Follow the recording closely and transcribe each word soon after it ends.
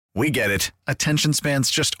We get it. Attention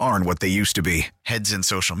spans just aren't what they used to be. Heads in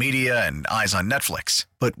social media and eyes on Netflix.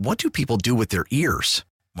 But what do people do with their ears?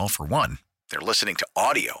 Well, for one, they're listening to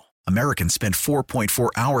audio. Americans spend 4.4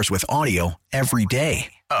 hours with audio every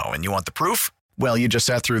day. Oh, and you want the proof? Well, you just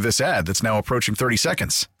sat through this ad that's now approaching 30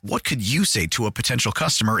 seconds. What could you say to a potential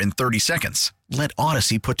customer in 30 seconds? Let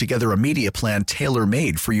Odyssey put together a media plan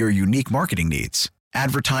tailor-made for your unique marketing needs.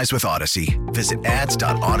 Advertise with Odyssey. Visit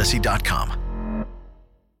ads.odyssey.com.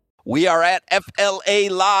 We are at FLA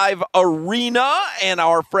Live Arena, and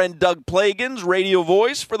our friend Doug Plagans, radio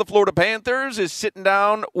voice for the Florida Panthers, is sitting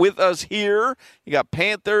down with us here. You got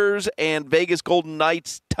Panthers and Vegas Golden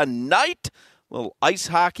Knights tonight. A little ice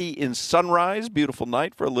hockey in Sunrise. Beautiful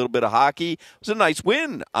night for a little bit of hockey. It was a nice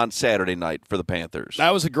win on Saturday night for the Panthers.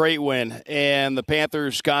 That was a great win, and the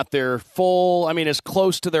Panthers got their full, as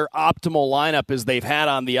close to their optimal lineup as they've had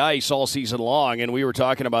on the ice all season long, and we were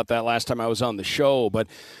talking about that last time I was on the show, but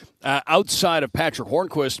outside of Patrick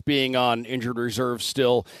Hornquist being on injured reserve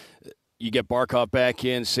still, you get Barkov back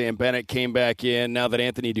in, Sam Bennett came back in. Now that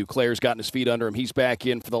Anthony Duclair's gotten his feet under him, he's back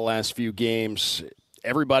in for the last few games.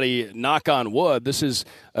 Everybody, knock on wood, this is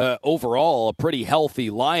overall a pretty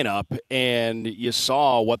healthy lineup, and you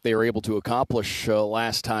saw what they were able to accomplish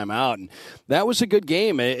last time out. And that was a good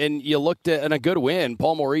game, and you looked at a good win.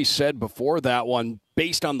 Paul Maurice said before that one,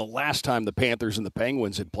 based on the last time the Panthers and the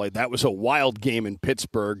Penguins had played, that was a wild game in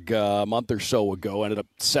Pittsburgh a month or so ago. Ended up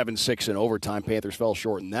 7-6 in overtime. Panthers fell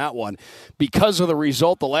short in that one. Because of the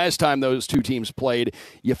result the last time those two teams played,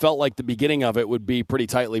 you felt like the beginning of it would be pretty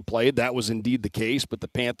tightly played. That was indeed the case, but the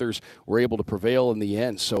Panthers were able to prevail in the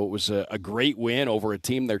end. So it was a great win over a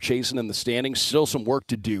team they're chasing in the standings. Still some work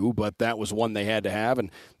to do, but that was one they had to have, and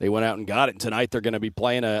they went out and got it. And tonight they're going to be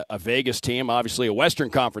playing a Vegas team, obviously a Western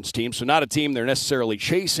Conference team, so not a team they're necessarily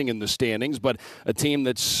chasing in the standings, but a team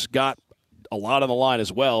that's got a lot on the line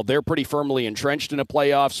as well. They're pretty firmly entrenched in a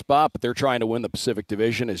playoff spot, but they're trying to win the Pacific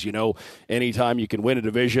Division. As you know, anytime you can win a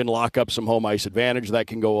division, lock up some home ice advantage, that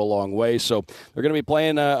can go a long way. So they're going to be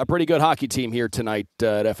playing a pretty good hockey team here tonight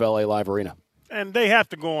at FLA Live Arena. And they have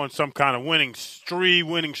to go on some kind of winning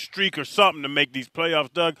streak or something to make these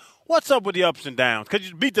playoffs, Doug. What's up with the ups and downs? Because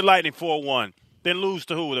you beat the Lightning 4-1. Then lose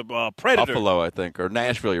to who? The Predators. Buffalo, I think, or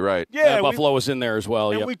Nashville, you're right. Yeah, Buffalo was in there as well.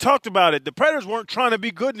 And we talked about it. The Predators weren't trying to be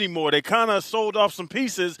good anymore. They kind of sold off some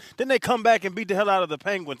pieces. Then they come back and beat the hell out of the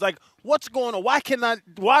Penguins. Like, what's going on?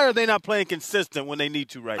 Why are they not playing consistent when they need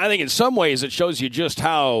to right now? I think in some ways it shows you just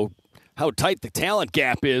how tight the talent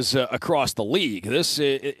gap is across the league.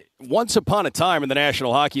 Once upon a time in the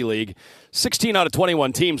National Hockey League, 16 out of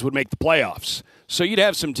 21 teams would make the playoffs. So you'd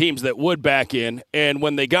have some teams that would back in, and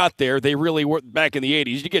when they got there, they really were back in the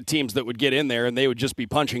 80s. You get teams that would get in there, and they would just be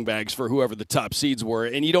punching bags for whoever the top seeds were,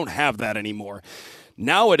 and you don't have that anymore.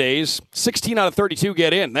 Nowadays, 16 out of 32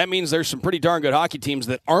 get in. That means there's some pretty darn good hockey teams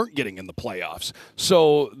that aren't getting in the playoffs.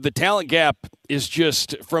 So the talent gap is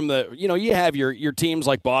just from you have your teams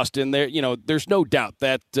like Boston. There's no doubt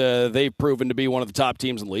that they've proven to be one of the top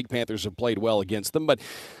teams in the league. Panthers have played well against them. But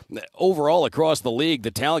overall, across the league,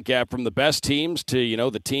 the talent gap from the best teams to,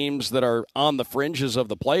 the teams that are on the fringes of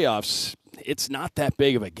the playoffs, it's not that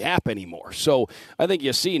big of a gap anymore. So I think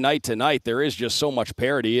you see night to night, there is just so much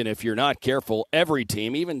parity, and if you're not careful, every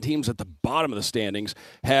team, even teams at the bottom of the standings,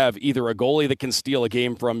 have either a goalie that can steal a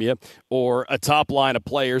game from you, or a top line of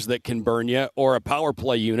players that can burn you, or a power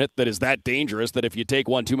play unit that is that dangerous that if you take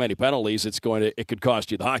one too many penalties, it could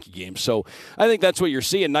cost you the hockey game. So I think that's what you're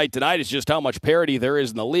seeing night to night, is just how much parity there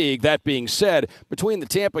is in the league. That being said, between the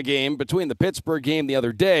Tampa game, between the Pittsburgh game the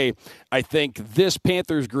other day, I think this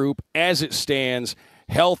Panthers group, as it stands,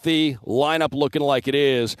 healthy, lineup looking like it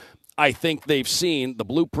is, I think they've seen the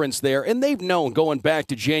blueprints there, and they've known going back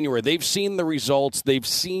to January. They've seen the results. They've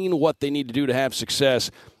seen what they need to do to have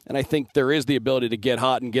success. And I think there is the ability to get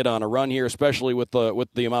hot and get on a run here, especially with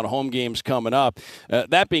the amount of home games coming up.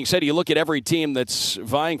 That being said, you look at every team that's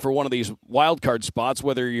vying for one of these wild card spots,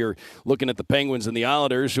 whether you're looking at the Penguins and the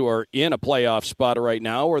Islanders, who are in a playoff spot right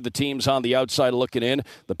now, or the teams on the outside looking in,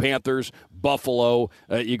 the Panthers, Buffalo,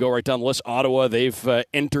 you go right down the list. Ottawa, they've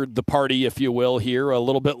entered the party, if you will, here a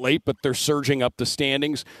little bit late, but they're surging up the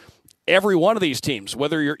standings. Every one of these teams,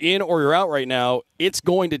 whether you're in or you're out right now, it's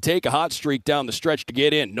going to take a hot streak down the stretch to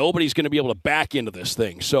get in. Nobody's going to be able to back into this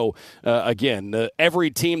thing. So, again, every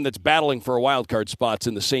team that's battling for a wild card spot's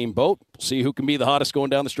in the same boat. See who can be the hottest going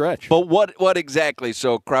down the stretch. But what exactly?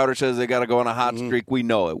 So Crowder says they got to go on a hot streak. We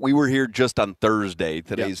know it. We were here just on Thursday.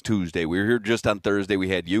 Today's Tuesday. We were here just on Thursday. We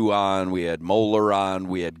had you on. We had Moeller on.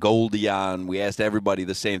 We had Goldie on. We asked everybody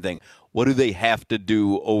the same thing. What do they have to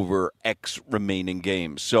do over X remaining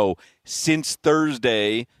games? So since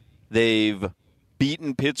Thursday, they've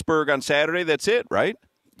beaten Pittsburgh on Saturday. That's it, right?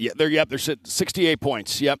 Yeah, they're 68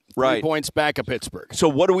 points. Yep, 3 points back of Pittsburgh. So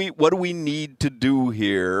what do we need to do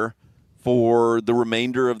here for the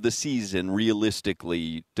remainder of the season,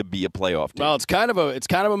 realistically, to be a playoff team? Well, it's kind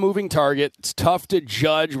of a moving target. It's tough to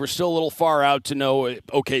judge. We're still a little far out to know.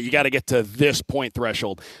 Okay, you got to get to this point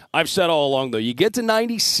threshold. I've said all along, though, you get to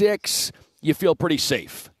 96, you feel pretty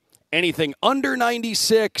safe. Anything under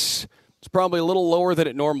 96. It's probably a little lower than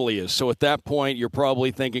it normally is. So at that point, you're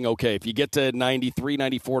probably thinking, okay, if you get to 93,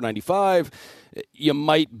 94, 95, you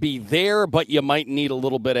might be there, but you might need a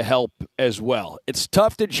little bit of help as well. It's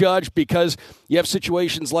tough to judge because you have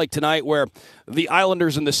situations like tonight where the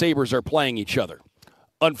Islanders and the Sabres are playing each other.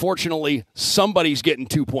 Unfortunately, somebody's getting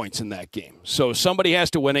 2 points in that game. So somebody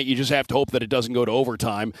has to win it. You just have to hope that it doesn't go to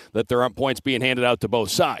overtime, that there aren't points being handed out to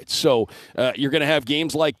both sides. So you're going to have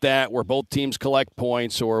games like that where both teams collect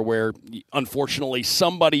points or where, unfortunately,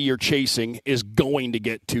 somebody you're chasing is going to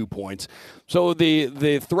get 2 points. So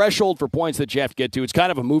the threshold for points that you have to get to, it's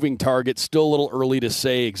kind of a moving target. Still a little early to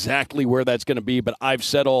say exactly where that's going to be, but I've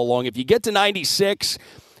said all along, if you get to 96,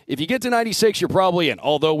 you're probably in.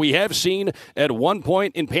 Although we have seen at one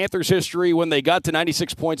point in Panthers history when they got to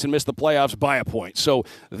 96 points and missed the playoffs by a point. So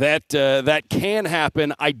that can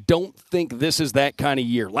happen. I don't think this is that kind of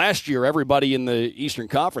year. Last year, everybody in the Eastern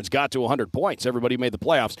Conference got to 100 points. Everybody made the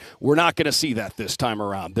playoffs. We're not going to see that this time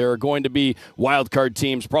around. There are going to be wild card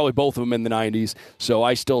teams, probably both of them in the 90s. So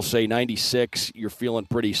I still say 96, you're feeling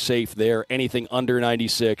pretty safe there. Anything under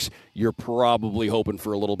 96, you're probably hoping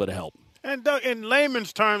for a little bit of help. And Doug, in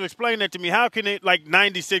layman's terms, explain that to me. How can it,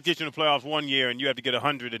 96 get you in the playoffs one year and you have to get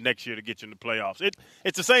 100 the next year to get you in the playoffs?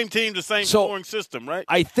 It's the same team, the same scoring system, right?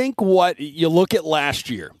 I think what you look at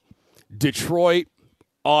last year, Detroit,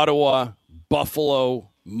 Ottawa,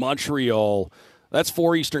 Buffalo, Montreal, that's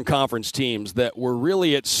 4 Eastern Conference teams that were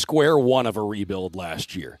really at square one of a rebuild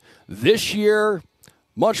last year. This year,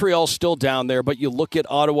 Montreal's still down there, but you look at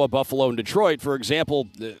Ottawa, Buffalo, and Detroit, for example,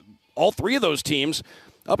 all 3 of those teams,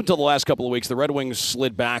 up until the last couple of weeks, the Red Wings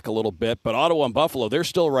slid back a little bit, but Ottawa and Buffalo, they're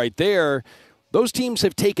still right there. Those teams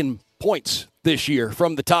have taken points this year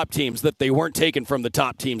from the top teams that they weren't taking from the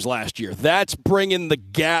top teams last year. That's bringing the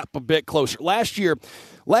gap a bit closer. Last year,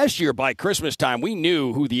 by Christmas time, we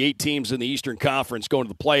knew who the 8 teams in the Eastern Conference going to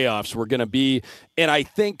the playoffs were going to be, and I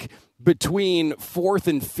think between 4th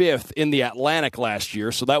and 5th in the Atlantic last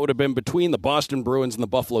year, so that would have been between the Boston Bruins and the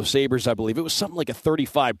Buffalo Sabres, I believe. It was something like a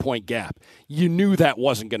 35-point gap. You knew that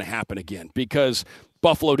wasn't going to happen again because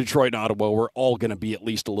Buffalo, Detroit, and Ottawa were all going to be at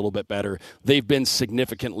least a little bit better. They've been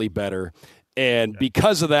significantly better. And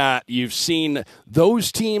because of that, you've seen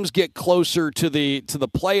those teams get closer to the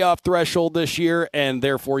playoff threshold this year, and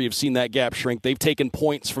therefore you've seen that gap shrink. They've taken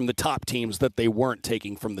points from the top teams that they weren't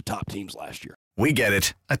taking from the top teams last year. We get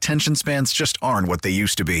it. Attention spans just aren't what they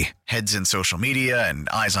used to be. Heads in social media and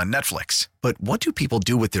eyes on Netflix. But what do people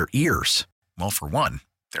do with their ears? Well, for one,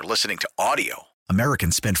 they're listening to audio.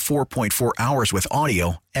 Americans spend 4.4 hours with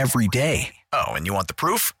audio every day. Oh, and you want the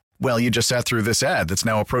proof? Well, you just sat through this ad that's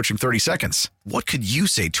now approaching 30 seconds. What could you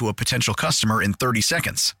say to a potential customer in 30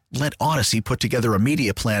 seconds? Let Odyssey put together a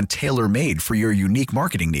media plan tailor-made for your unique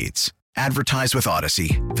marketing needs. Advertise with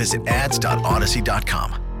Odyssey. Visit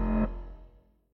ads.odyssey.com.